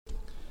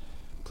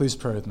Please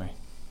pray with me.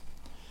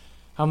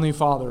 Heavenly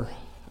Father,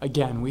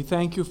 again, we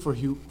thank you for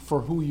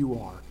who you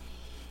are.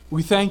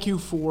 We thank you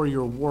for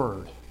your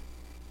word.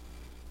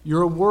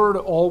 Your word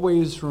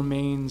always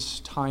remains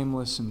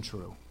timeless and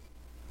true.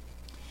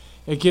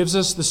 It gives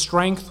us the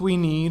strength we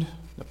need,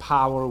 the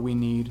power we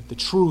need, the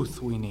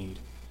truth we need,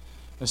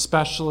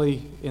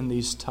 especially in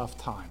these tough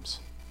times.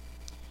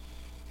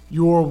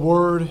 Your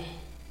word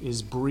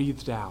is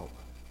breathed out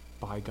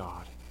by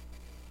God.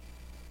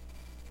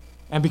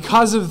 And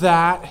because of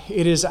that,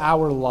 it is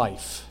our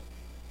life.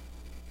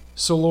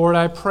 So, Lord,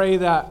 I pray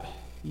that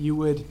you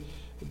would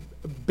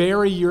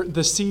bury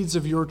the seeds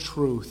of your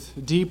truth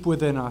deep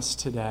within us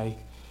today,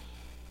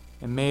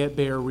 and may it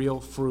bear real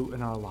fruit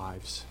in our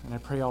lives. And I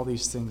pray all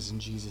these things in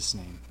Jesus'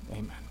 name.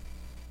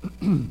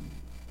 Amen.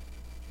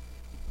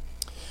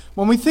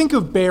 When we think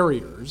of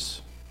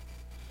barriers,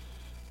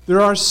 there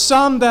are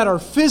some that are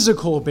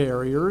physical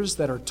barriers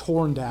that are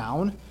torn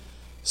down,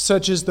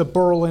 such as the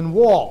Berlin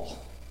Wall.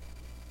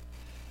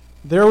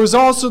 There was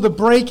also the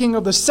breaking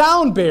of the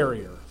sound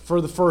barrier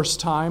for the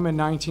first time in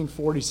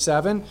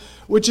 1947,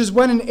 which is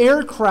when an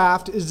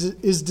aircraft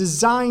is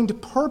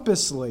designed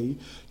purposely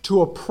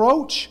to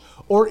approach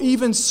or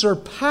even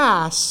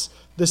surpass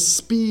the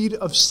speed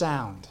of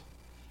sound.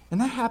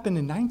 And that happened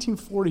in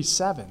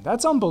 1947.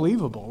 That's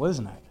unbelievable,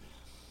 isn't it?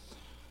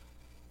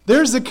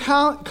 There's the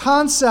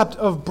concept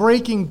of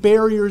breaking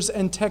barriers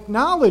and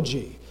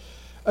technology,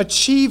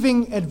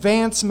 achieving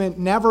advancement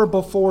never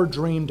before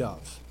dreamed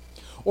of.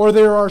 Or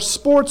there are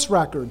sports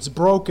records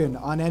broken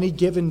on any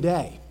given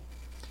day.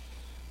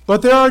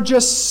 But there are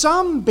just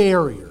some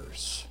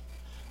barriers,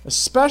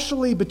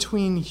 especially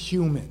between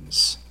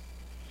humans,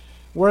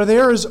 where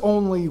there is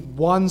only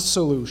one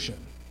solution,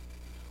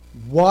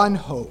 one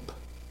hope,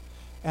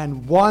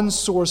 and one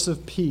source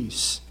of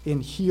peace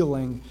in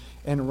healing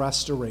and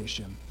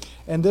restoration.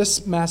 And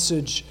this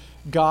message,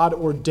 God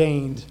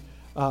ordained.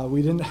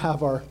 We didn't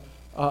have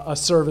a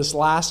service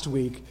last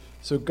week,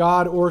 so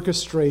God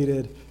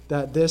orchestrated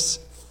that this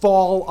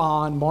fall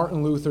on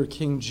Martin Luther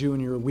King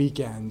Jr.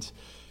 weekend.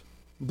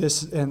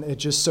 And it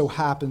just so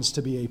happens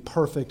to be a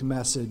perfect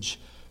message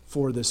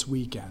for this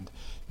weekend.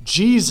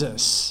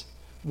 Jesus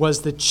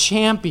was the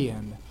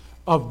champion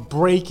of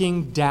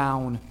breaking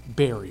down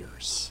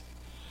barriers.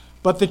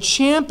 But the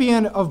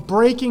champion of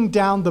breaking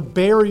down the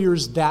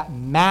barriers that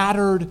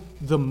mattered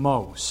the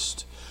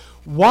most.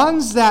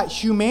 Ones that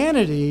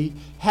humanity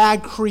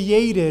had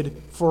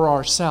created for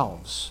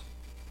ourselves.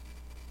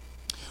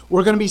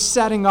 We're going to be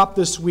setting up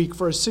this week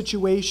for a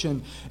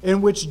situation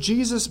in which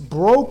Jesus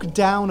broke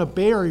down a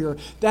barrier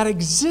that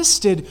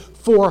existed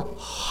for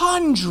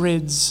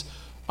hundreds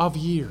of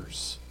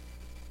years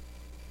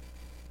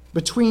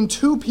between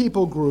two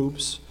people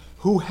groups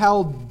who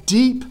held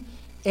deep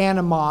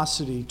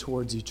animosity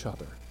towards each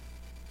other.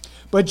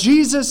 But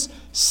Jesus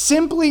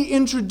simply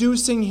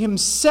introducing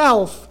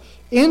himself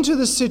into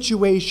the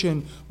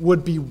situation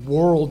would be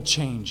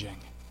world-changing.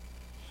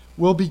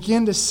 We'll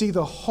begin to see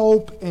the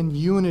hope and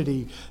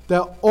unity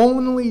that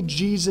only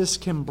Jesus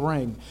can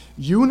bring,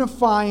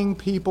 unifying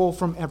people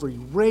from every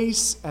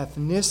race,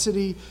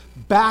 ethnicity,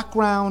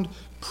 background,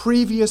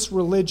 previous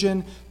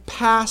religion,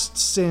 past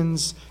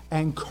sins,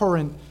 and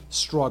current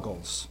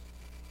struggles.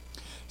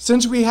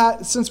 Since we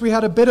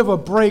had a bit of a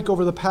break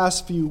over the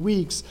past few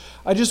weeks,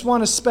 I just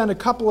want to spend a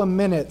couple of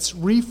minutes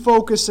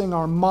refocusing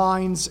our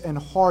minds and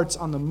hearts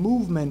on the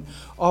movement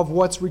of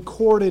what's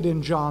recorded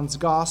in John's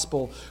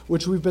Gospel,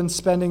 which we've been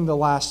spending the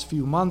last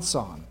few months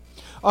on.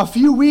 A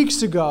few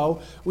weeks ago,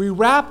 we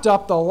wrapped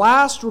up the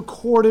last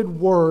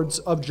recorded words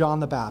of John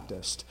the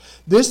Baptist.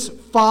 This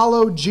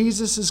followed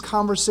Jesus'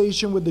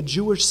 conversation with the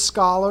Jewish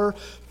scholar,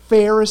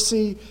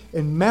 Pharisee,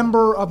 and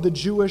member of the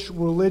Jewish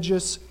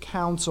religious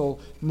council,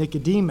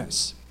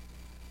 Nicodemus.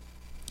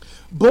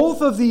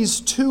 Both of these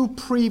two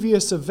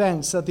previous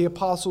events that the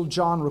Apostle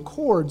John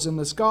records in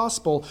this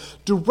gospel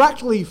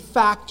directly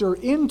factor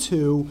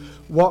into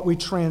what we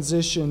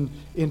transition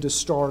into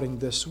starting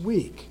this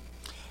week.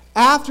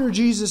 After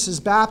Jesus'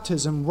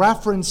 baptism,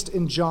 referenced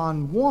in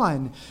John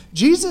 1,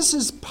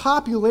 Jesus'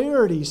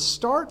 popularity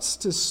starts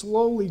to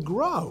slowly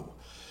grow,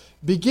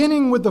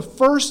 beginning with the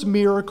first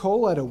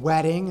miracle at a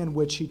wedding in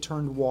which he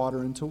turned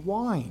water into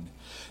wine.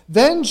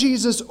 Then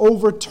Jesus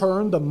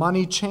overturned the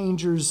money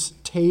changers'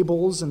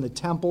 tables in the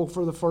temple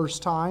for the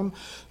first time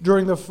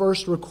during the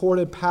first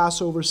recorded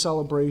Passover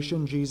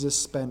celebration Jesus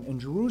spent in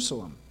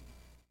Jerusalem.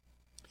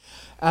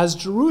 As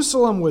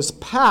Jerusalem was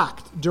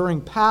packed during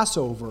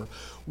Passover,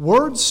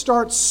 word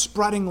starts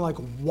spreading like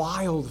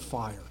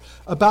wildfire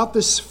about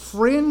this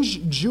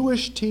fringe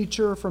Jewish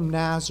teacher from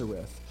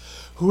Nazareth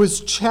who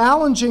is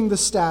challenging the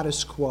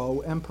status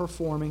quo and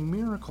performing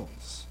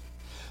miracles.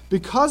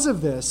 Because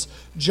of this,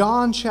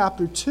 John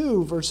chapter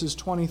 2, verses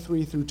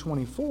 23 through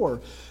 24,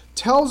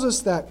 tells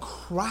us that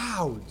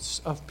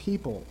crowds of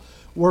people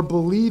were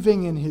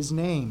believing in his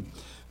name.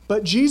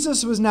 But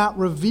Jesus was not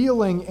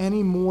revealing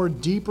any more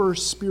deeper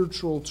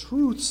spiritual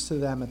truths to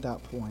them at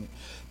that point,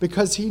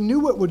 because he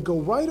knew it would go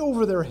right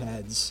over their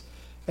heads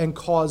and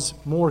cause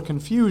more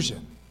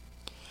confusion.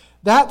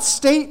 That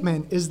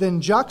statement is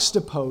then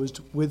juxtaposed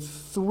with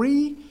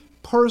three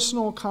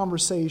personal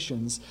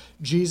conversations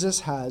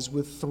Jesus has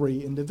with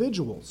three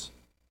individuals.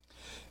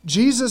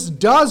 Jesus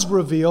does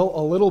reveal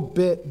a little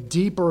bit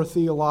deeper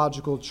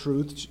theological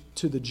truth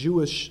to the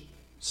Jewish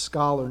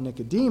scholar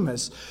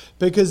Nicodemus,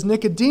 because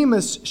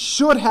Nicodemus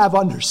should have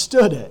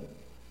understood it.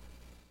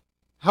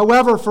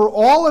 However, for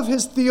all of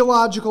his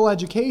theological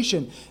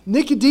education,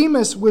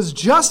 Nicodemus was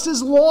just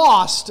as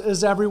lost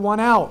as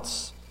everyone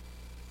else,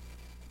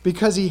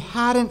 because he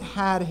hadn't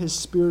had his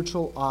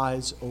spiritual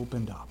eyes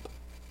opened up.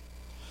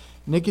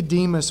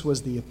 Nicodemus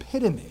was the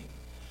epitome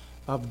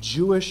of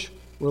Jewish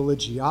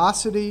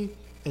religiosity,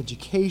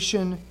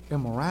 education,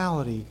 and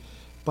morality,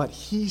 but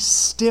he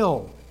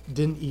still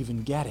didn't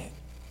even get it.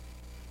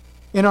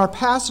 In our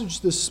passage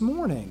this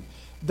morning,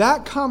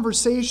 that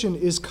conversation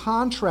is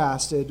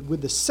contrasted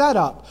with the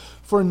setup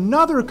for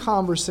another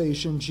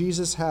conversation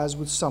Jesus has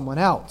with someone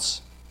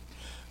else,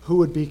 who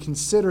would be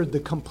considered the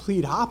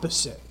complete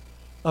opposite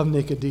of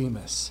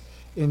Nicodemus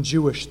in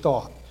Jewish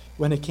thought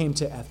when it came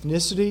to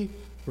ethnicity,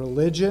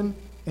 religion,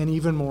 and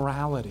even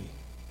morality.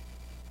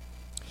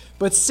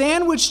 But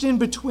sandwiched in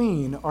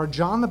between are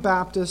John the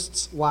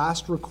Baptist's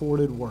last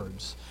recorded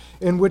words,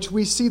 in which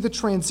we see the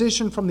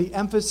transition from the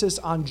emphasis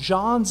on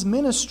John's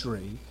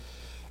ministry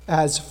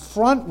as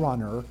front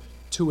runner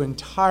to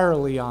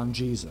entirely on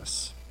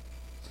Jesus.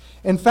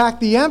 In fact,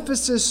 the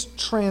emphasis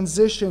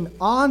transition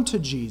onto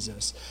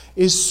Jesus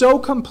is so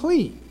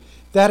complete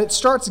that it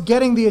starts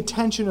getting the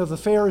attention of the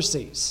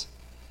Pharisees.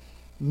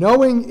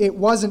 Knowing it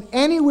wasn't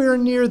anywhere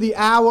near the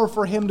hour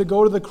for him to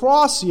go to the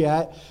cross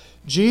yet,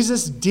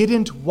 Jesus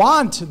didn't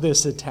want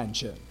this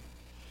attention,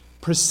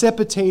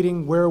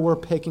 precipitating where we're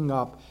picking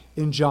up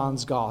in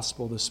John's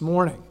gospel this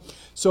morning.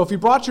 So if you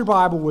brought your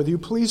Bible with you,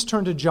 please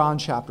turn to John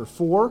chapter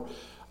 4.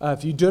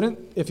 If you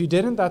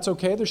didn't, that's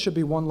okay. There should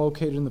be one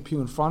located in the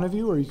pew in front of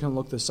you, or you can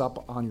look this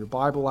up on your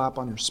Bible app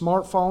on your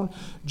smartphone.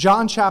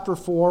 John chapter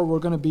 4, we're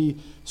going to be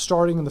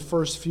starting in the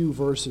first few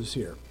verses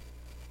here,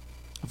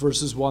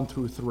 verses 1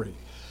 through 3.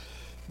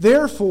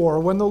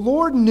 Therefore, when the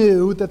Lord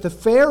knew that the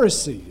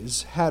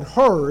Pharisees had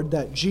heard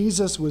that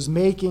Jesus was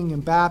making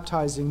and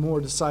baptizing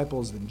more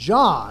disciples than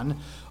John,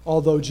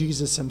 although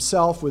Jesus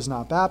himself was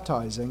not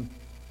baptizing,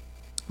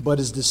 but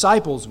his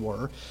disciples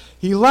were,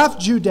 he left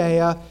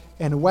Judea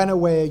and went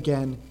away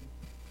again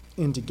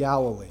into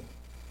Galilee.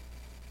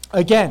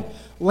 Again,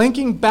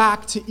 linking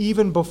back to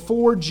even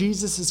before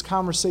Jesus'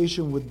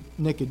 conversation with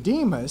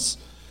Nicodemus,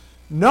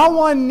 no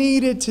one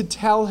needed to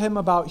tell him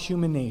about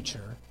human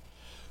nature,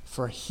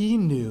 for he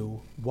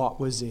knew what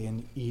was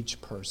in each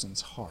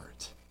person's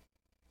heart.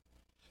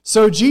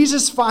 So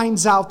Jesus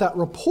finds out that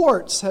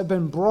reports have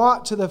been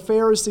brought to the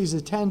Pharisees'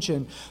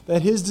 attention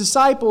that his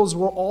disciples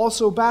were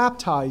also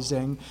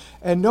baptizing,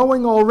 and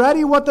knowing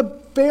already what the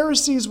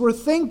Pharisees were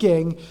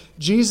thinking,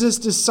 Jesus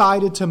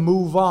decided to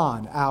move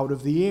on out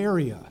of the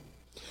area.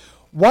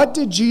 What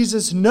did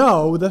Jesus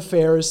know the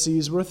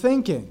Pharisees were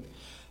thinking?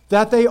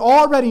 That they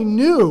already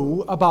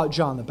knew about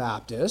John the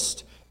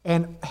Baptist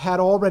and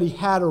had already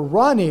had a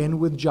run-in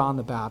with John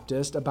the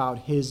Baptist about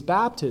his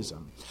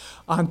baptism.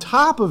 On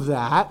top of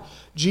that,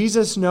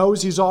 Jesus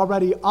knows he's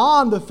already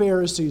on the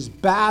Pharisees'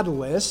 bad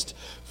list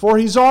for what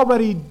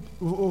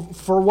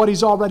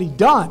he's already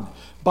done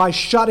by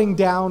shutting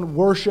down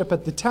worship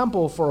at the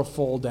temple for a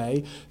full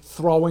day,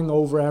 throwing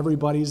over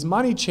everybody's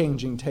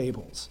money-changing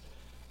tables.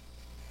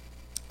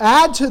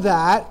 Add to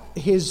that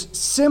his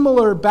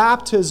similar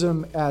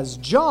baptism as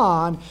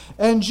John,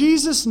 and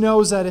Jesus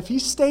knows that if he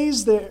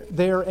stays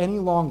there any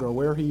longer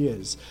where he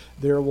is,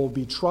 there will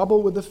be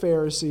trouble with the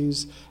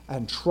Pharisees,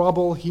 and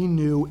trouble he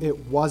knew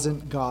it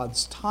wasn't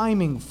God's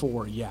timing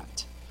for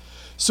yet.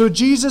 So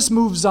Jesus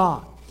moves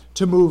on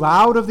to move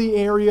out of the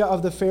area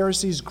of the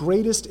Pharisees'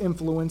 greatest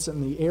influence in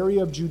the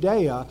area of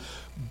Judea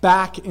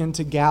back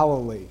into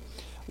Galilee.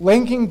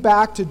 Linking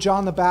back to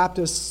John the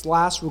Baptist's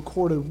last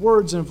recorded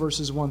words in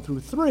verses 1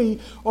 through 3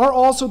 are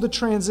also the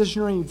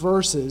transitionary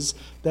verses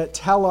that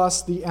tell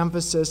us the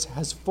emphasis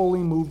has fully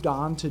moved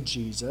on to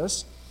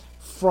Jesus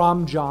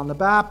from John the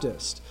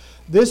Baptist.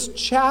 This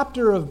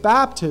chapter of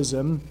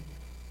baptism,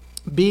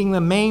 being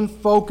the main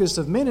focus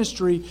of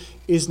ministry,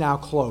 is now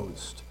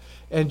closed,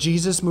 and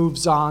Jesus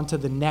moves on to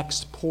the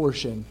next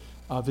portion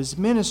of his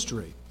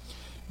ministry.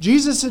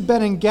 Jesus had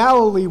been in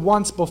Galilee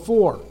once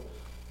before.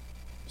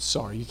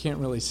 Sorry, you can't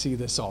really see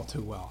this all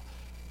too well.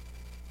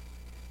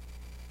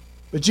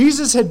 But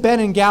Jesus had been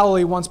in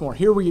Galilee once more.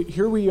 Here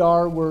we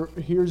are.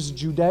 Here's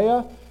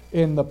Judea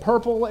in the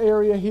purple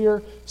area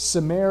here,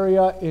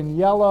 Samaria in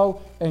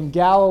yellow, and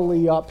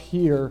Galilee up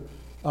here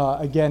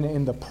again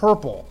in the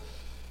purple.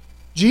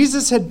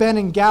 Jesus had been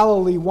in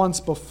Galilee once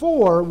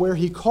before, where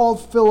he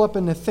called Philip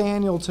and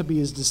Nathanael to be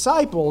his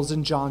disciples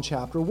in John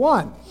chapter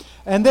 1,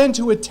 and then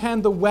to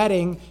attend the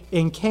wedding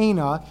in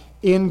Cana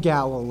in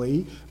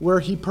Galilee,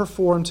 where he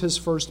performed his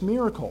first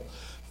miracle.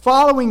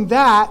 Following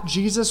that,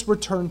 Jesus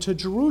returned to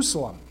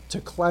Jerusalem to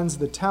cleanse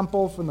the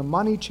temple from the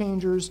money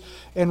changers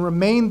and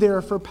remain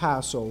there for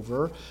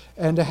Passover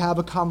and to have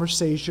a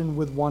conversation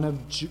with one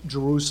of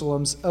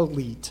Jerusalem's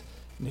elite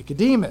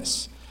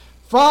Nicodemus.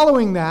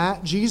 Following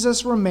that,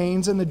 Jesus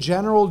remains in the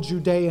general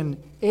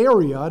Judean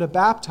area to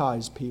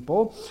baptize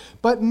people,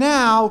 but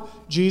now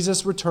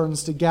Jesus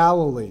returns to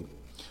Galilee.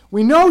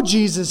 We know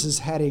Jesus is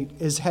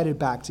headed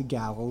back to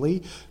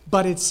Galilee,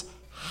 but it's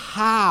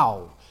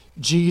how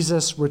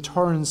Jesus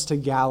returns to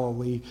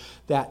Galilee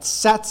that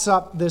sets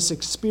up this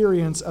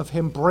experience of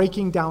him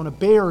breaking down a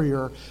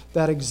barrier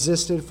that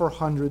existed for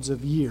hundreds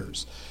of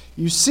years.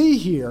 You see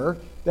here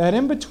that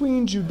in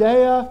between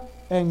Judea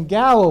and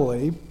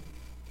Galilee,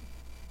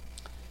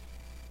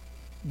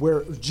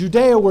 where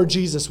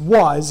Jesus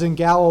was, and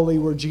Galilee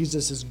where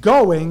Jesus is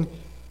going,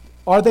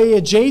 are they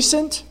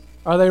adjacent?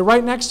 Are they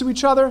right next to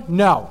each other?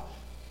 No.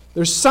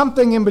 There's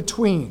something in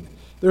between.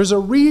 There's a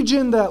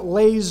region that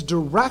lays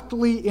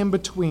directly in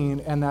between,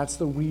 and that's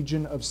the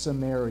region of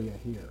Samaria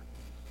here.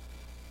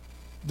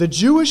 The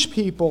Jewish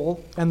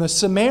people and the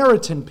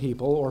Samaritan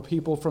people, or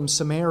people from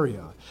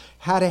Samaria,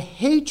 had a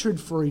hatred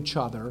for each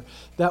other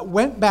that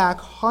went back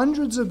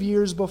hundreds of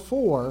years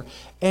before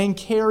and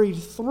carried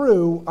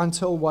through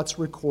until what's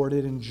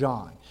recorded in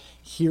John.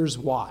 Here's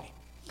why.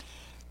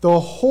 The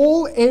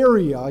whole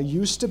area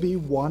used to be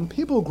one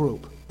people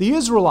group. The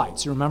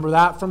Israelites, you remember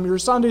that from your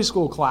Sunday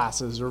school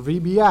classes or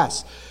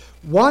VBS.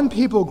 One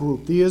people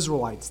group, the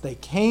Israelites. They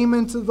came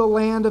into the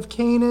land of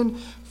Canaan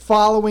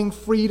following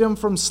freedom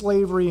from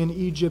slavery in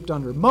Egypt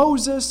under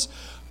Moses,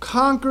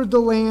 conquered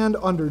the land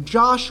under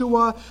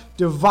Joshua,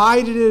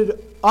 divided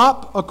it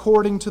up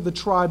according to the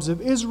tribes of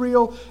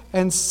Israel,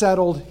 and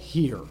settled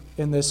here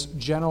in this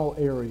general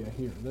area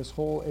here, this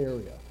whole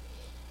area.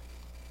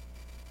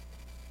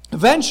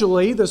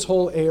 Eventually, this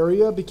whole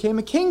area became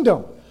a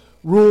kingdom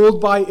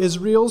ruled by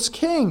Israel's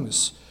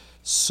kings,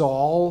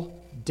 Saul,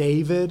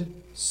 David,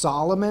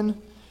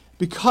 Solomon.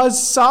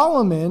 Because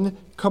Solomon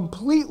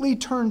completely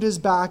turned his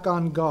back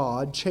on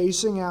God,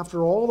 chasing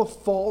after all the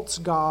false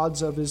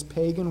gods of his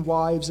pagan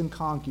wives and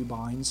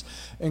concubines,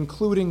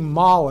 including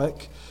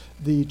Moloch,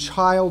 the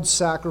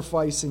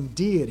child-sacrificing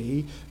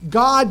deity,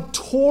 God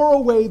tore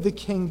away the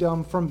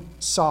kingdom from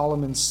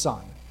Solomon's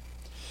son.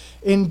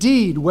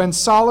 Indeed, when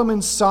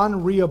Solomon's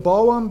son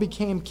Rehoboam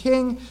became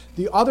king,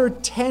 the other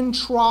 10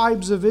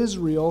 tribes of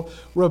Israel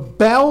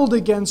rebelled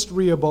against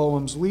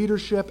Rehoboam's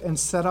leadership and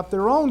set up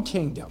their own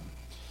kingdom.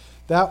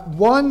 That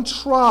one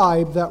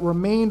tribe that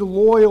remained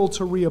loyal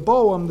to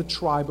Rehoboam, the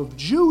tribe of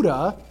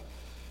Judah,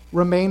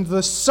 remained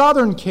the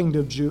southern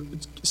kingdom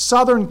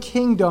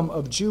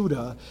of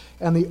Judah,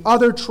 and the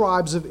other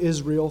tribes of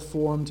Israel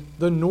formed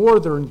the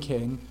northern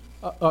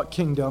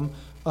kingdom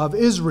of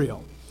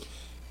Israel.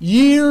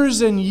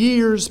 Years and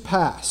years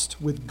passed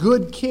with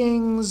good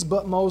kings,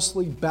 but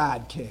mostly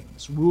bad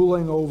kings,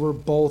 ruling over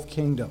both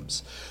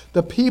kingdoms.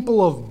 The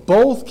people of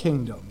both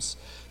kingdoms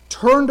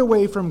turned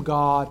away from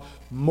God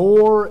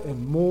more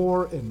and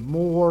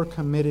more,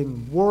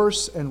 committing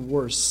worse and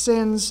worse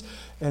sins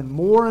and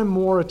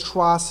more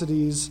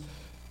atrocities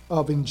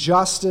of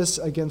injustice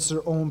against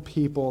their own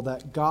people,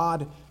 that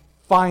God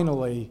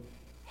finally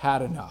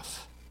had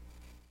enough.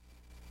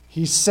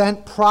 He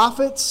sent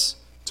prophets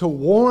to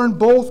warn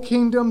both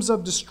kingdoms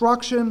of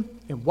destruction,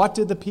 and what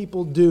did the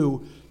people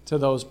do to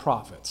those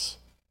prophets?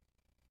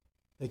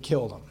 They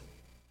killed them.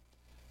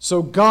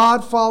 So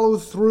God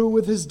followed through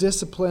with his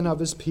discipline of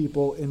his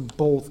people in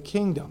both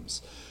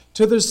kingdoms.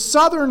 To the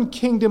southern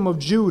kingdom of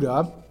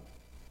Judah,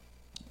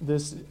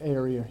 this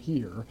area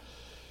here,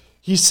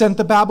 he sent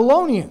the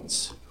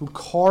Babylonians, who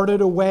carted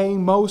away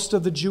most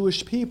of the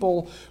Jewish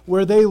people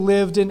where they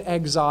lived in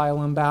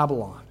exile in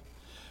Babylon.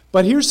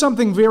 But here's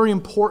something very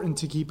important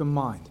to keep in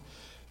mind.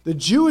 The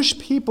Jewish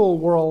people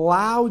were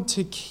allowed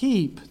to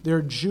keep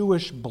their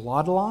Jewish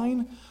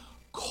bloodline,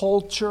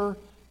 culture,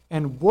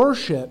 and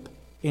worship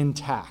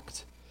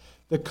intact.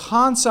 The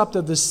concept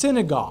of the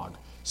synagogue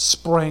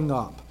sprang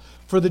up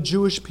for the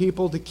Jewish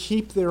people to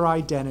keep their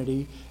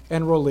identity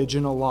and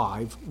religion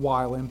alive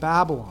while in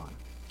Babylon.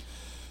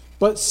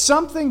 But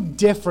something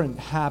different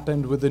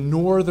happened with the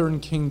northern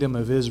kingdom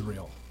of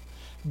Israel.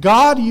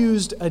 God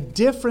used a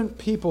different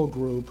people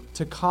group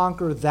to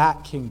conquer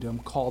that kingdom,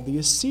 called the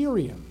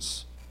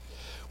Assyrians.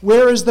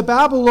 Whereas the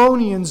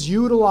Babylonians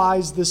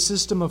utilized the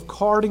system of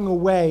carting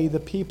away the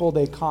people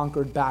they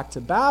conquered back to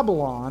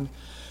Babylon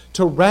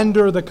to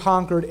render the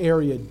conquered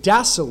area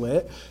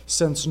desolate,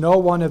 since no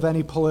one of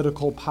any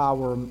political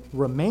power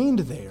remained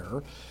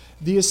there,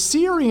 the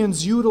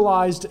Assyrians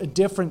utilized a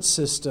different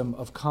system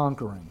of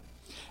conquering.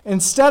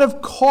 Instead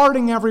of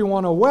carting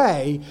everyone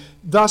away,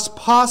 thus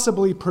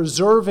possibly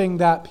preserving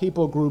that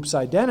people group's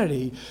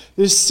identity,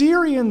 the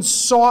Assyrians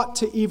sought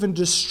to even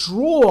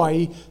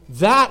destroy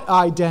that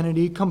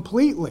identity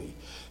completely.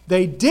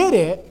 They did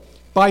it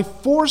by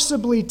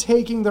forcibly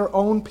taking their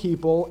own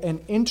people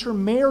and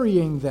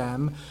intermarrying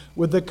them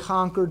with the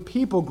conquered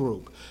people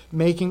group,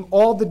 making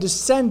all the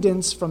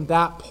descendants from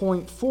that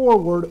point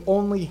forward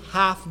only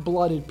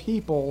half-blooded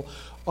people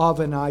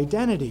of an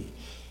identity.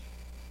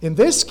 In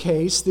this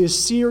case, the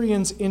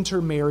Assyrians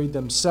intermarried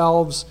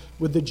themselves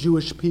with the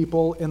Jewish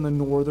people in the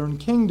northern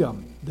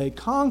kingdom they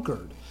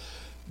conquered,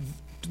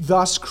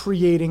 thus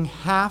creating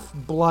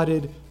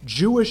half-blooded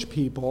Jewish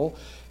people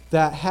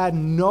that had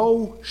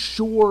no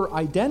sure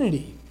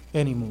identity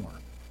anymore.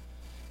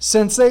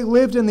 Since they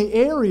lived in the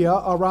area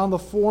around the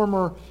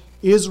former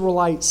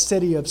Israelite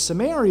city of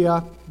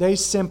Samaria, they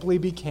simply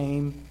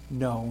became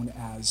known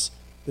as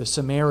the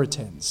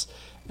Samaritans.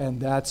 And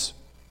that's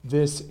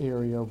this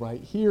area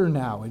right here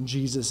now in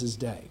Jesus'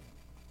 day.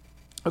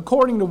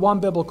 According to one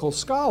biblical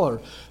scholar,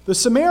 the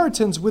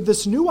Samaritans, with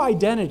this new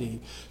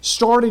identity,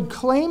 started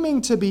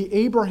claiming to be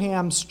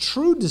Abraham's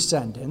true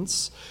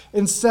descendants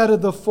instead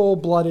of the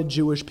full-blooded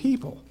Jewish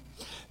people.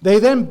 They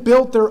then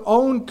built their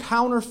own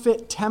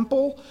counterfeit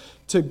temple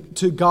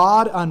to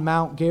God on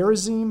Mount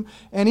Gerizim,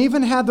 and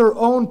even had their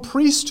own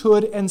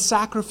priesthood and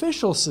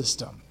sacrificial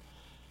system,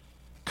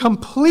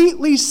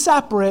 completely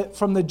separate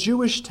from the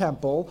Jewish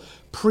temple,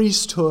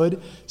 priesthood,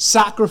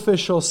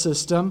 sacrificial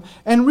system,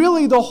 and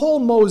really the whole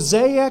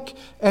Mosaic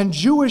and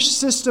Jewish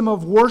system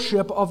of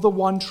worship of the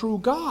one true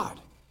God.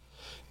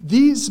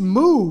 These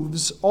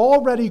moves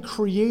already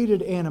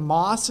created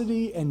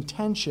animosity and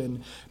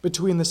tension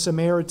between the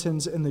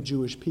Samaritans and the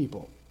Jewish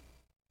people.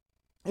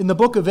 In the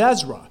book of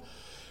Ezra,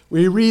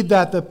 we read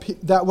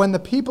that when the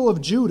people of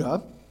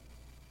Judah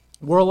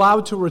were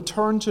allowed to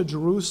return to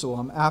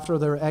Jerusalem after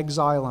their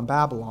exile in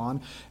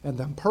Babylon and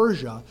then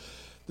Persia,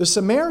 the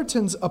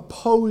Samaritans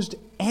opposed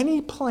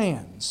any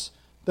plans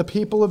the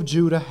people of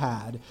Judah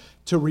had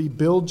to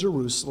rebuild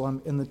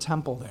Jerusalem and the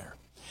temple there.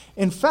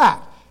 In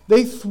fact,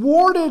 they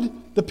thwarted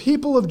the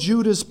people of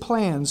Judah's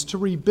plans to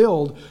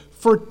rebuild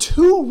for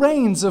 2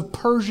 reigns of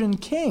Persian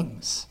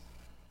kings.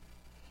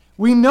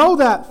 We know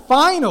that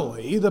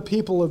finally the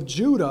people of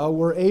Judah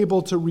were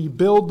able to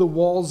rebuild the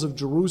walls of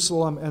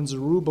Jerusalem and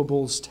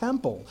Zerubbabel's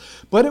temple,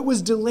 but it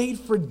was delayed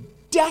for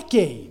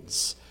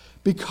decades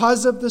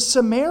because of the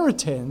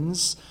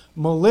Samaritans'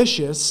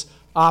 malicious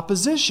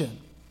opposition.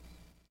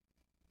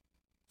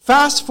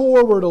 Fast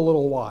forward a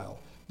little while.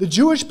 The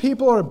Jewish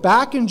people are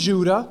back in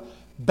Judah,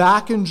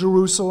 back in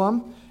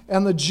Jerusalem,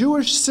 and the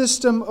Jewish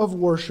system of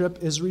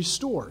worship is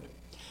restored.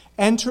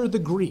 Enter the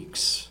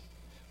Greeks,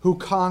 who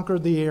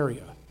conquered the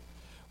area.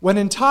 When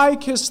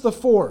Antiochus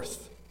IV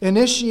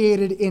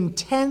initiated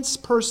intense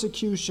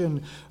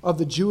persecution of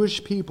the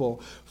Jewish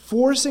people,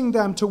 forcing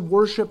them to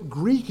worship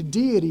Greek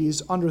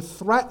deities under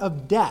threat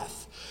of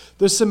death,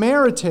 the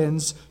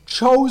Samaritans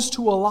chose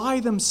to ally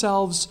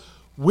themselves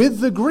with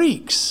the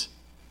Greeks,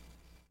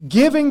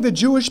 giving the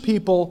Jewish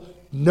people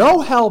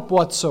no help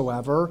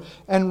whatsoever,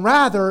 and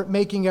rather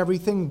making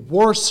everything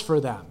worse for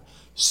them.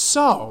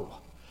 So,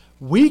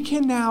 we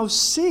can now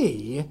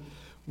see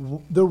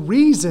the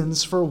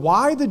reasons for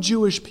why the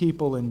Jewish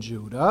people in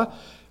Judah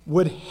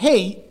would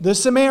hate the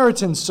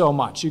Samaritans so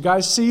much. You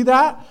guys see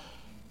that?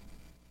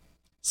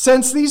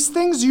 Since these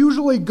things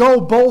usually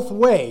go both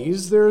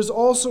ways, there's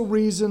also a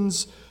reason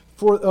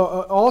for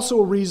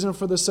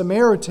the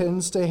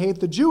Samaritans to hate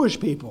the Jewish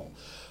people.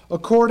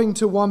 According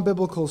to one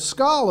biblical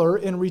scholar,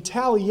 in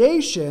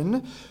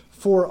retaliation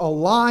for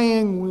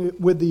allying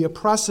with the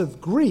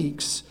oppressive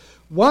Greeks,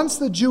 once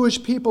the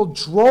Jewish people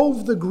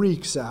drove the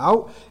Greeks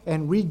out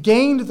and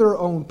regained their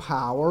own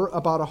power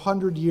about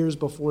 100 years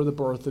before the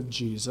birth of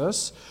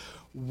Jesus,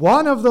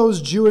 one of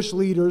those Jewish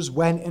leaders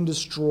went and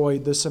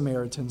destroyed the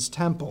Samaritans'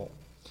 temple.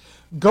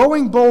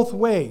 Going both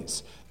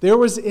ways, there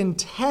was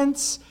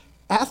intense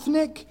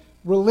ethnic,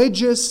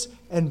 religious,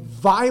 and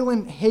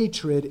violent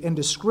hatred and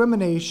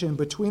discrimination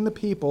between the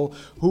people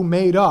who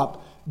made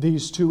up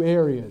these 2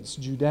 areas,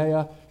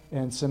 Judea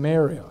and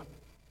Samaria.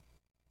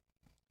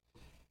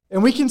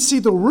 And we can see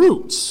the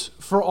roots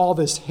for all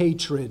this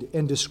hatred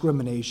and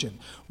discrimination.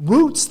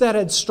 Roots that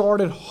had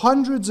started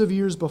hundreds of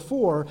years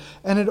before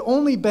and had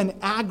only been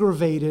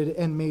aggravated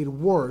and made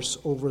worse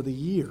over the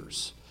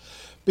years.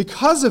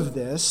 Because of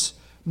this,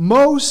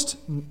 most,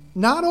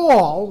 not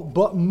all,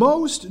 but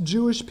most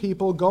Jewish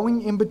people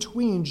going in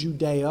between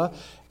Judea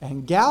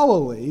and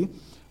Galilee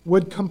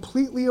would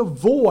completely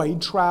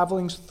avoid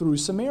traveling through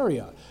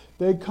Samaria.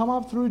 They'd come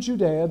up through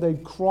Judea,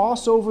 they'd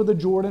cross over the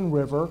Jordan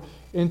River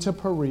into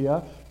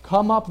Perea,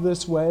 come up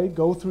this way,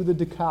 go through the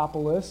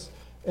Decapolis,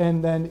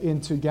 and then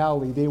into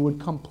Galilee. They would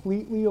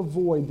completely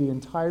avoid the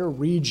entire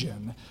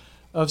region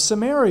of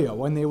Samaria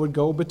when they would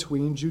go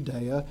between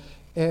Judea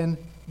and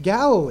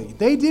Galilee.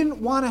 They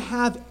didn't want to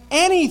have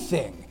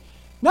anything,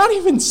 not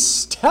even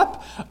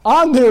step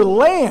on their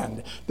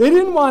land. They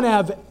didn't want to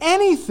have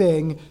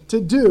anything to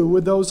do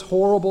with those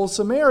horrible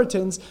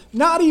Samaritans,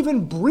 not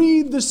even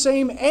breathe the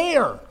same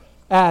air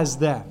as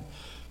them.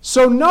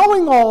 So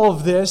knowing all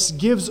of this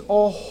gives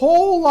a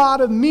whole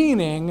lot of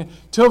meaning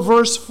to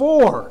verse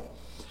 4.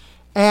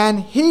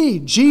 And he,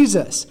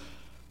 Jesus,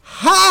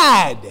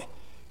 had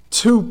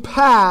to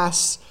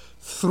pass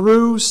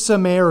through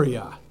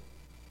Samaria.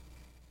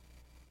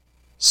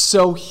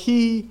 So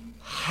he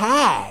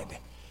had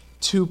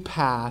to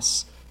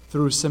pass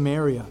through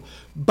Samaria.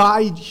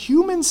 By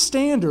human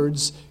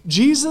standards,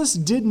 Jesus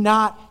did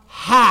not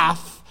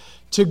have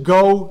to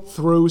go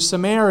through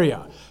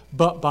Samaria.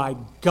 But by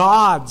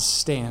God's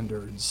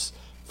standards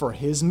for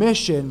his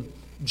mission,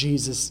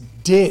 Jesus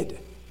did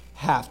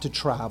have to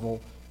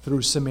travel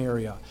through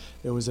Samaria.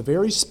 There was a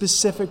very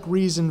specific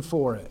reason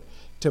for it.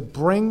 to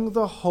bring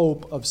the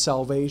hope of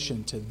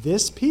salvation to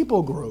this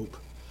people group,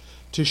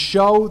 to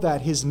show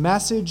that his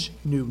message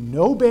knew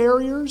no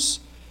barriers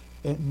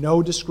and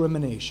no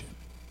discrimination.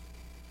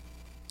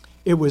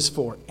 It was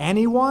for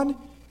anyone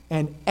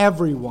and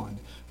everyone,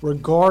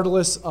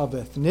 regardless of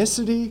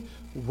ethnicity,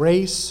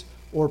 race,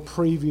 or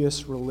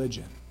previous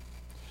religion.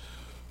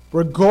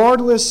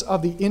 Regardless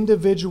of the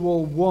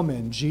individual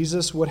woman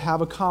Jesus would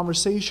have a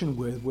conversation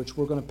with, which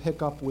we're going to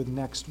pick up with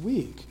next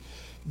week,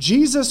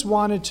 Jesus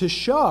wanted to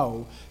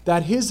show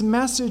that his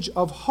message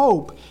of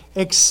hope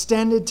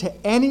extended to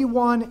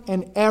anyone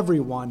and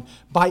everyone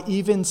by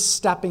even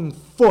stepping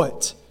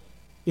foot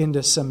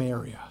into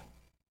Samaria.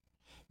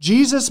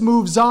 Jesus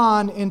moves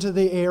on into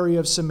the area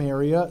of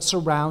Samaria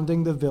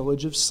surrounding the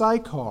village of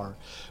Sychar,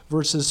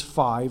 verses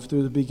 5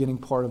 through the beginning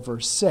part of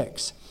verse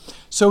 6.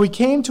 So he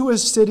came to a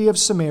city of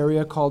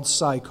Samaria called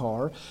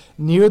Sychar,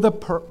 near the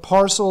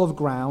parcel of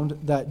ground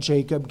that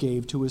Jacob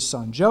gave to his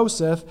son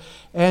Joseph,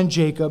 and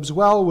Jacob's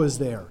well was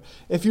there.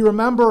 If you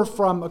remember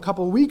from a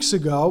couple weeks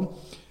ago,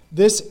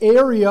 this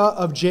area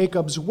of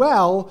Jacob's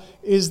well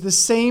is the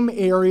same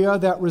area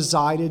that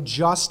resided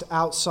just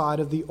outside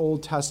of the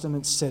Old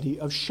Testament city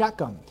of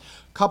Shechem.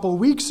 A couple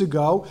weeks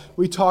ago,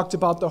 we talked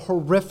about the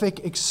horrific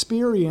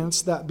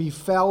experience that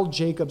befell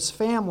Jacob's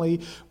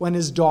family when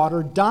his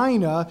daughter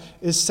Dinah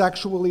is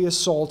sexually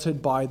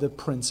assaulted by the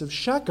prince of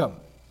Shechem.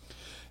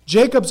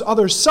 Jacob's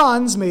other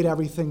sons made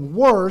everything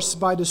worse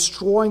by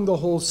destroying the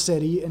whole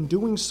city and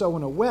doing so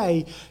in a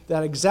way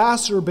that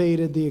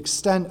exacerbated the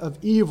extent of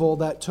evil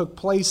that took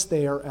place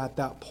there at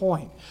that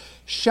point.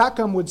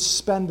 Shechem would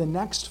spend the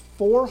next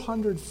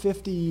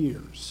 450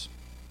 years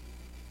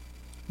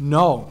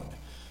known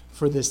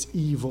for this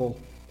evil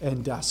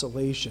and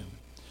desolation.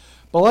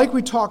 But like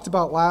we talked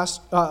about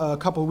a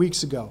couple of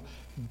weeks ago,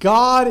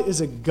 God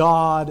is a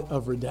God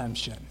of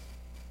redemption.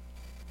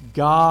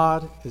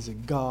 God is a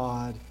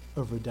God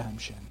of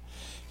redemption.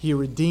 He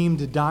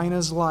redeemed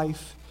Dinah's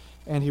life,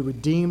 and he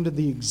redeemed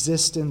the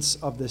existence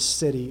of the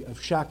city of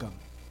Shechem.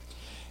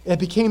 It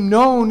became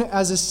known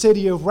as a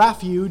city of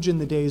refuge in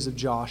the days of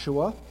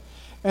Joshua,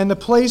 and the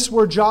place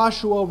where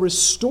Joshua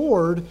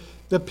restored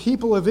the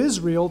people of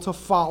Israel to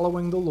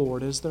following the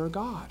Lord as their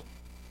God.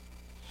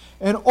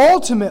 And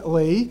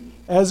ultimately,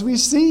 as we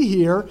see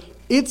here,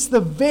 it's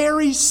the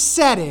very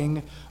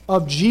setting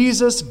of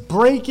Jesus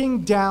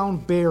breaking down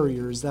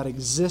barriers that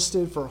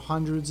existed for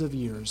hundreds of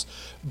years,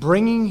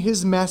 bringing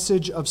his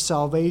message of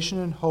salvation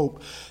and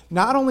hope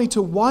not only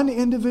to one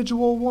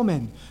individual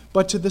woman,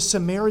 but to the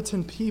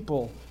Samaritan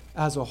people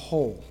as a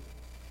whole.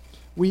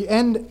 We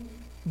end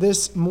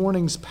this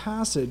morning's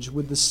passage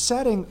with the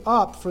setting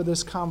up for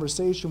this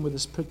conversation with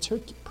this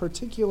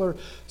particular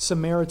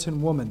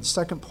Samaritan woman,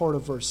 second part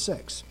of verse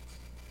 6.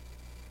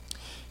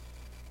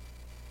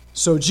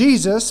 So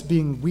Jesus,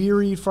 being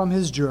wearied from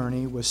his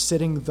journey, was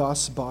sitting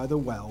thus by the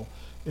well.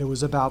 It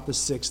was about the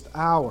 6th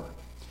hour.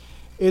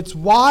 It's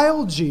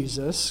while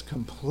Jesus,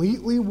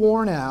 completely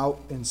worn out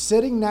and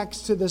sitting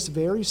next to this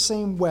very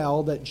same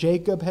well that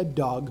Jacob had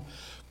dug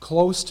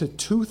close to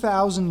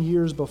 2,000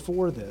 years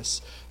before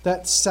this,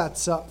 that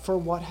sets up for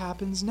what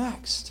happens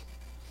next.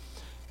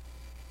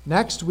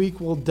 Next week,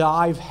 we'll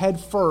dive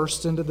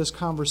headfirst into this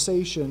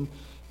conversation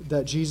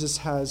that Jesus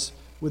has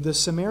with the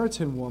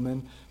Samaritan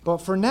woman. But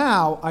for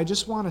now, I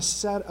just wanted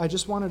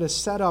to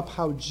set up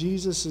how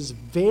Jesus'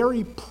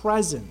 very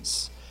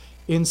presence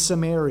in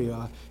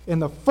Samaria, in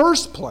the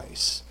first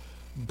place,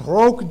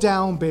 broke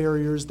down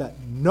barriers that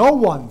no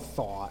one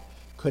thought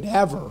could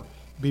ever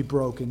be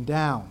broken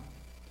down.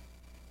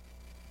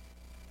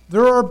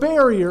 There are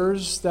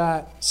barriers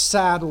that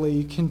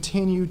sadly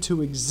continue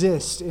to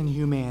exist in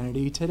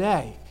humanity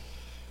today.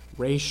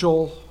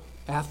 Racial,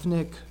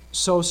 ethnic,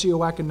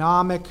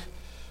 socioeconomic,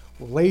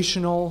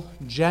 relational,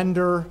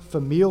 gender,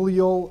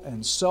 familial,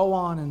 and so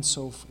on and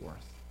so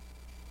forth.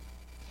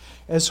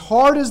 As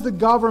hard as the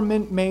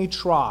government may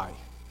try,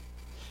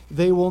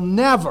 they will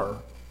never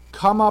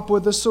come up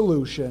with a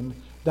solution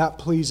that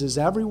pleases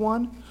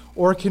everyone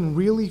or can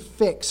really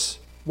fix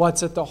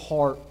what's at the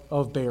heart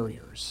of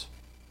barriers.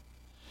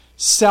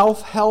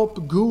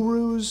 Self-help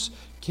gurus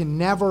can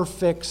never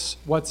fix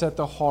what's at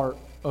the heart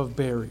of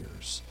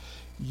barriers.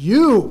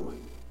 You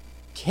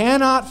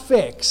cannot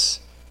fix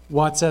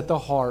what's at the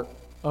heart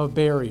of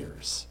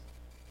barriers.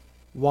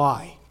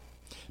 Why?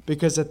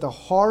 Because at the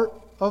heart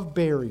of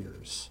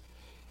barriers,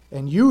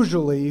 and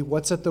usually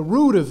what's at the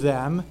root of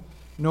them,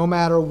 no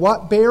matter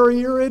what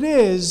barrier it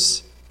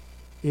is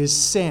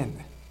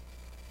sin.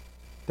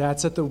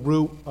 That's at the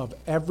root of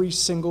every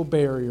single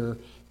barrier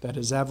that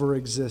has ever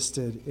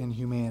existed in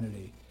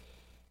humanity.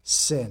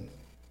 Sin.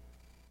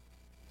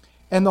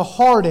 And the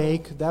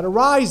heartache that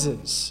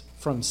arises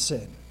from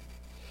sin.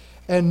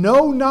 And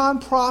no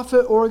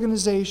nonprofit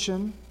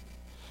organization,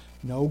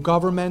 no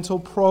governmental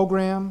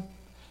program,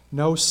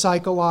 no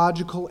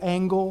psychological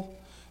angle,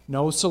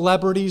 no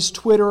celebrity's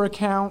Twitter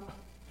account,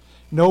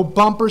 no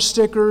bumper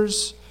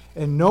stickers,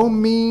 and no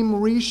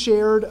meme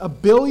reshared 1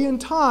 billion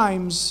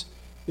times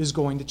is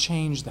going to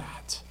change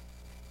that.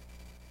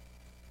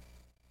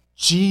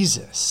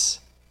 Jesus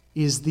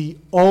is the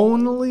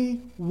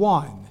only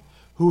one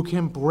who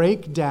can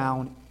break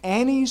down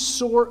any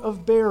sort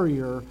of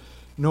barrier,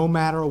 no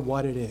matter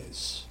what it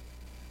is.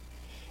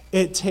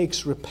 It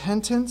takes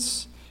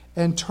repentance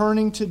and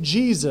turning to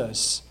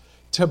Jesus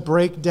to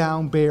break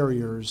down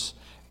barriers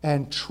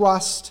and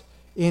trust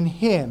in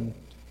Him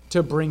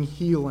to bring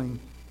healing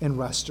and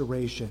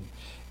restoration.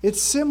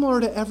 It's similar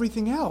to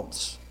everything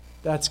else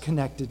that's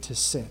connected to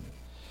sin.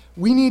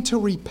 We need to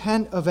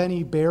repent of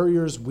any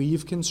barriers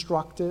we've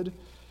constructed,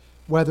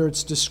 whether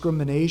it's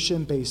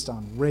discrimination based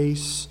on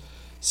race,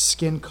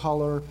 skin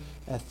color,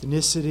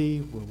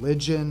 ethnicity,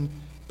 religion,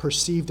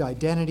 perceived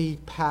identity,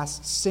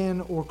 past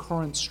sin, or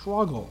current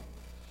struggle,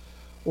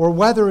 or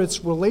whether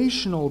it's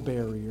relational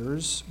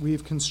barriers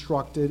we've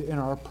constructed in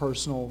our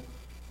personal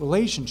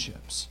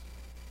relationships.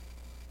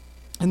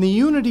 In the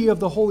unity of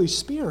the Holy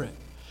Spirit,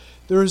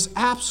 there is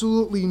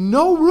absolutely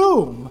no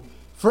room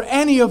for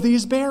any of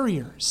these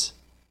barriers.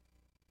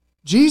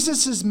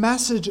 Jesus'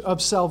 message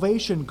of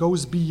salvation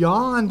goes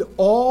beyond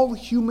all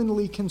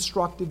humanly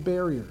constructed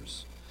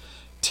barriers,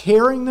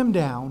 tearing them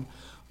down,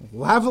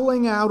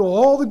 leveling out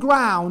all the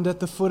ground at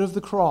the foot of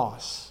the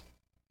cross,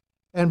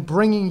 and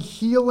bringing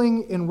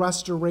healing and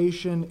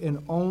restoration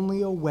in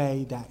only a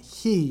way that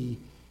He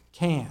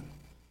can.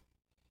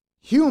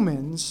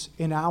 Humans,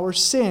 in our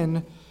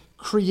sin,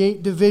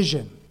 create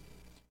division.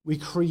 We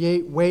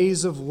create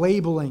ways of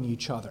labeling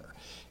each other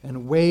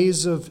and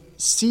ways of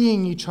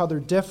seeing each other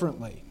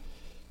differently.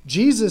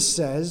 Jesus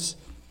says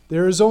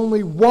there is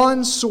only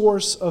one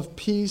source of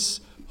peace,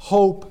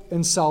 hope,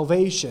 and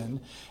salvation,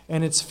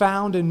 and it's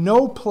found in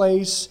no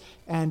place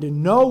and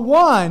in no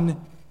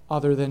one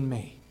other than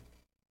me.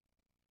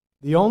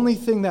 The only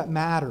thing that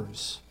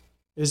matters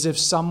is if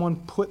someone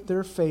put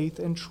their faith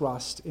and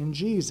trust in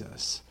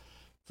Jesus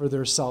for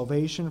their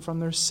salvation from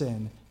their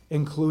sin,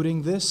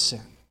 including this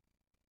sin.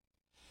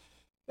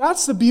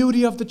 That's the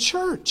beauty of the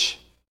church.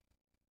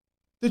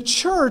 The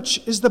church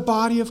is the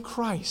body of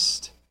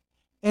Christ,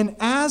 and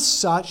as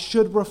such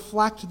should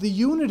reflect the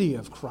unity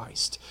of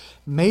Christ,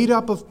 made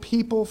up of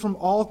people from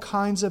all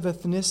kinds of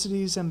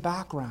ethnicities and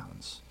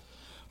backgrounds.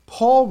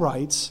 Paul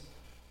writes,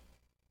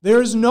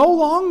 "There is no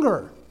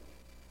longer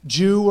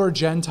Jew or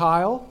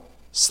Gentile,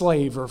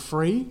 slave or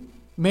free,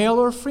 male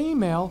or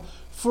female,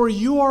 for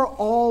you are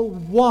all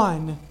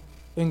one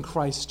in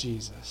Christ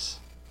Jesus."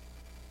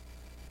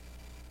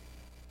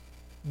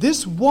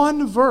 This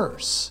one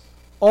verse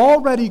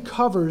already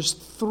covers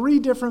 3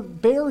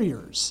 different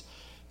barriers.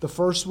 The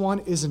first one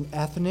is an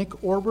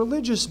ethnic or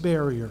religious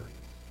barrier.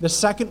 The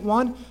second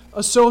one,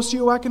 a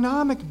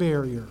socioeconomic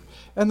barrier.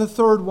 And the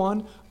third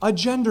one, a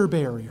gender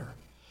barrier.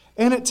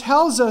 And it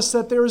tells us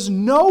that there is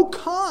no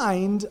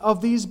kind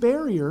of these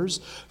barriers,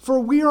 for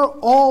we are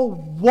all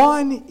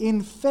one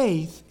in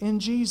faith in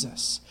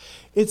Jesus.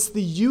 It's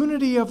the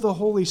unity of the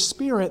Holy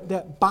Spirit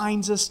that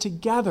binds us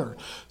together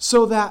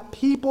so that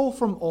people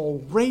from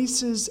all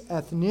races,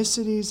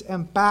 ethnicities,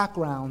 and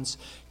backgrounds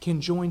can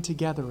join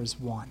together as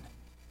one.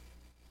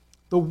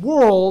 The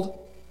world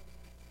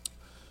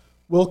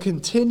will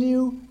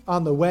continue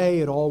on the way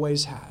it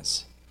always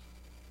has.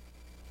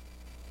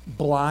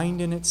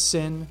 Blind in its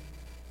sin,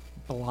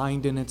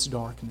 blind in its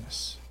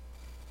darkness.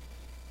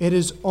 It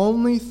is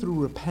only through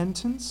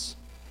repentance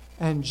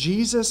and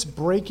Jesus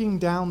breaking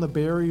down the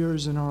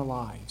barriers in our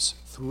lives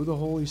through the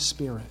Holy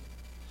Spirit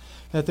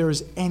that there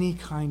is any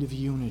kind of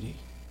unity.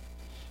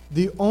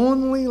 The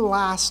only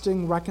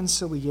lasting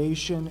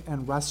reconciliation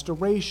and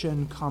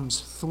restoration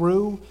comes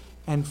through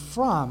and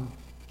from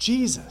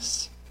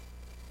Jesus.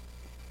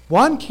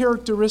 One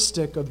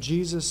characteristic of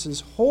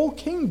Jesus' whole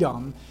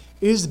kingdom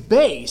is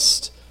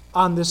based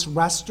on this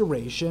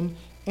restoration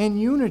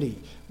and unity.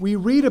 We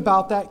read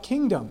about that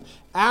kingdom.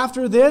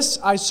 "After this,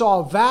 I saw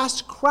a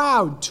vast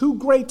crowd, too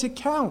great to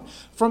count,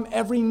 from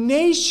every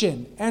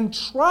nation and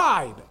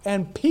tribe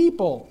and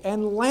people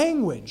and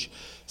language,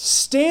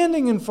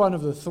 standing in front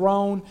of the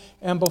throne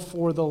and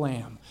before the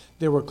Lamb.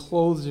 They were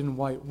clothed in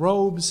white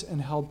robes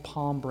and held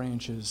palm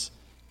branches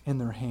in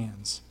their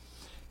hands."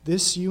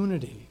 This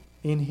unity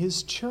in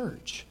His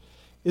church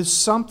is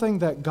something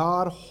that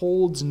God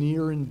holds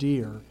near and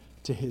dear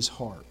to His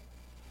heart.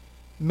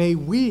 May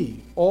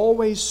we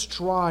always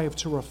strive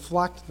to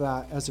reflect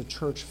that as a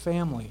church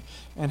family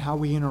and how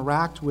we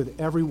interact with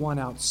everyone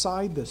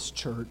outside this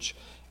church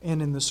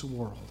and in this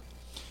world.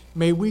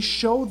 May we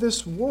show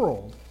this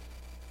world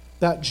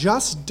that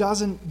just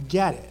doesn't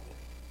get it,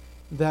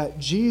 that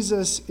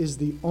Jesus is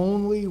the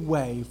only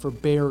way for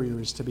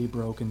barriers to be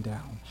broken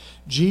down.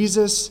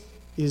 Jesus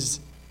is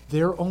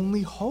their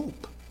only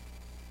hope.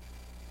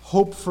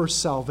 Hope for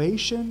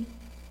salvation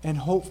and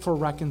hope for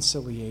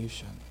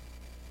reconciliation.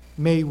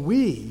 May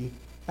we,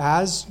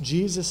 as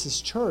Jesus'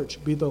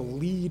 church, be the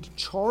lead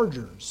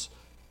chargers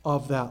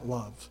of that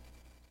love.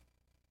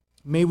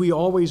 May we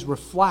always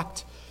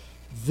reflect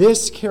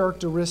this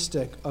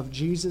characteristic of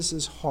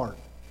Jesus' heart,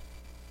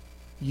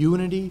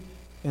 unity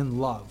and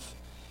love.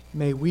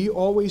 May we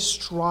always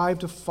strive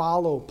to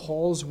follow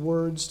Paul's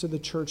words to the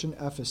church in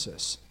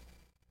Ephesus.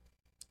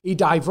 A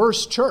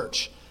diverse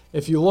church,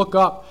 If you look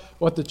up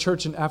what the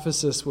church in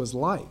Ephesus was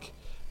like,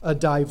 a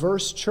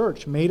diverse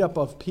church made up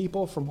of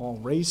people from all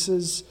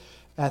races,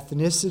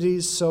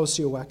 ethnicities,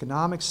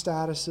 socioeconomic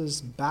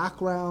statuses,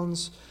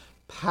 backgrounds,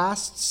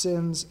 past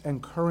sins,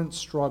 and current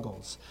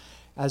struggles,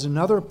 as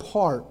another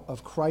part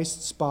of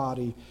Christ's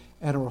body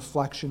and a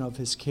reflection of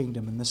his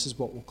kingdom. And this is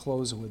what we'll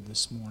close with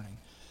this morning.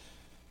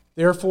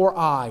 Therefore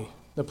I,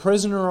 the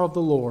prisoner of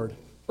the Lord,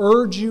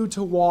 urge you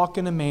to walk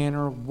in a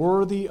manner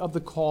worthy of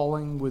the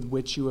calling with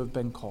which you have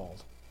been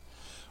called,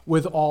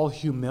 with all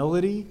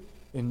humility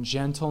and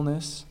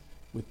gentleness,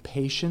 with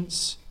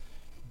patience,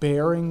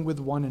 bearing with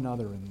one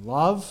another in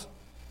love,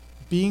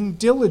 being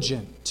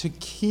diligent to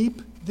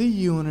keep the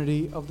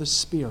unity of the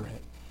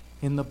Spirit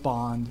in the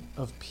bond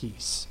of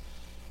peace.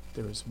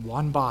 There is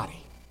one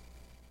body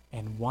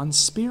and one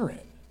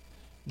Spirit,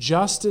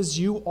 just as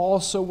you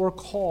also were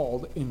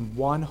called in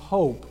one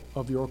hope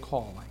of your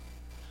calling.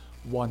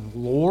 One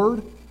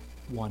Lord,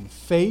 one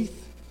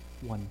faith,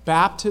 one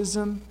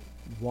baptism,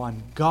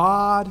 one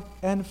God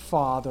and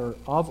Father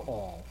of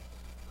all,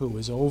 who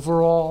is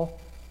over all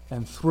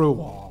and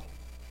through all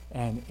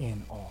and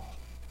in all.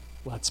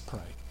 Let's pray.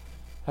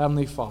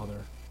 Heavenly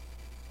Father,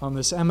 on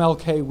this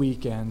MLK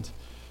weekend,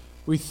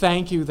 we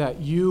thank you that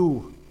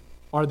you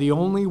are the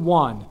only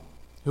one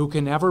who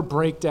can ever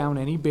break down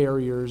any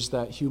barriers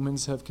that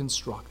humans have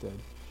constructed.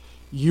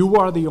 You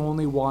are the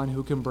only one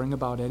who can bring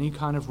about any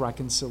kind of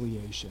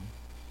reconciliation.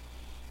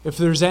 If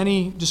there's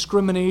any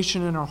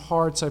discrimination in our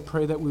hearts, I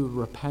pray that we would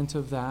repent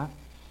of that.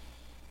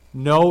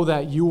 Know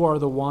that you are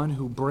the one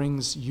who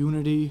brings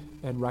unity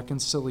and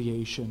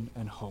reconciliation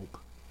and hope.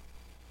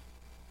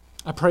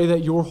 I pray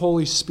that your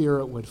Holy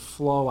Spirit would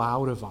flow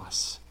out of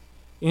us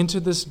into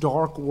this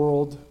dark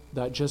world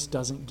that just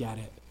doesn't get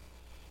it.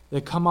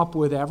 They come up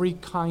with every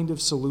kind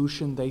of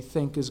solution they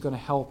think is going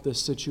to help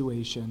this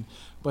situation,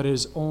 but it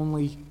is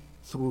only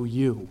through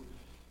you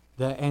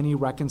that any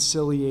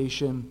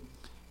reconciliation,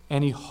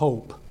 any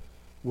hope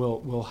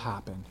will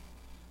happen.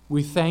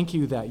 We thank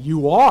you that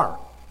you are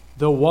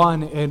the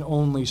one and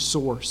only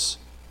source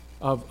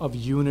of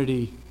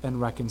unity and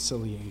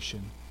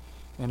reconciliation.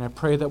 And I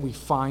pray that we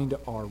find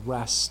our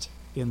rest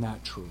in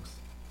that truth.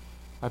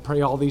 I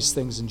pray all these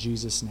things in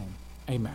Jesus' name. Amen.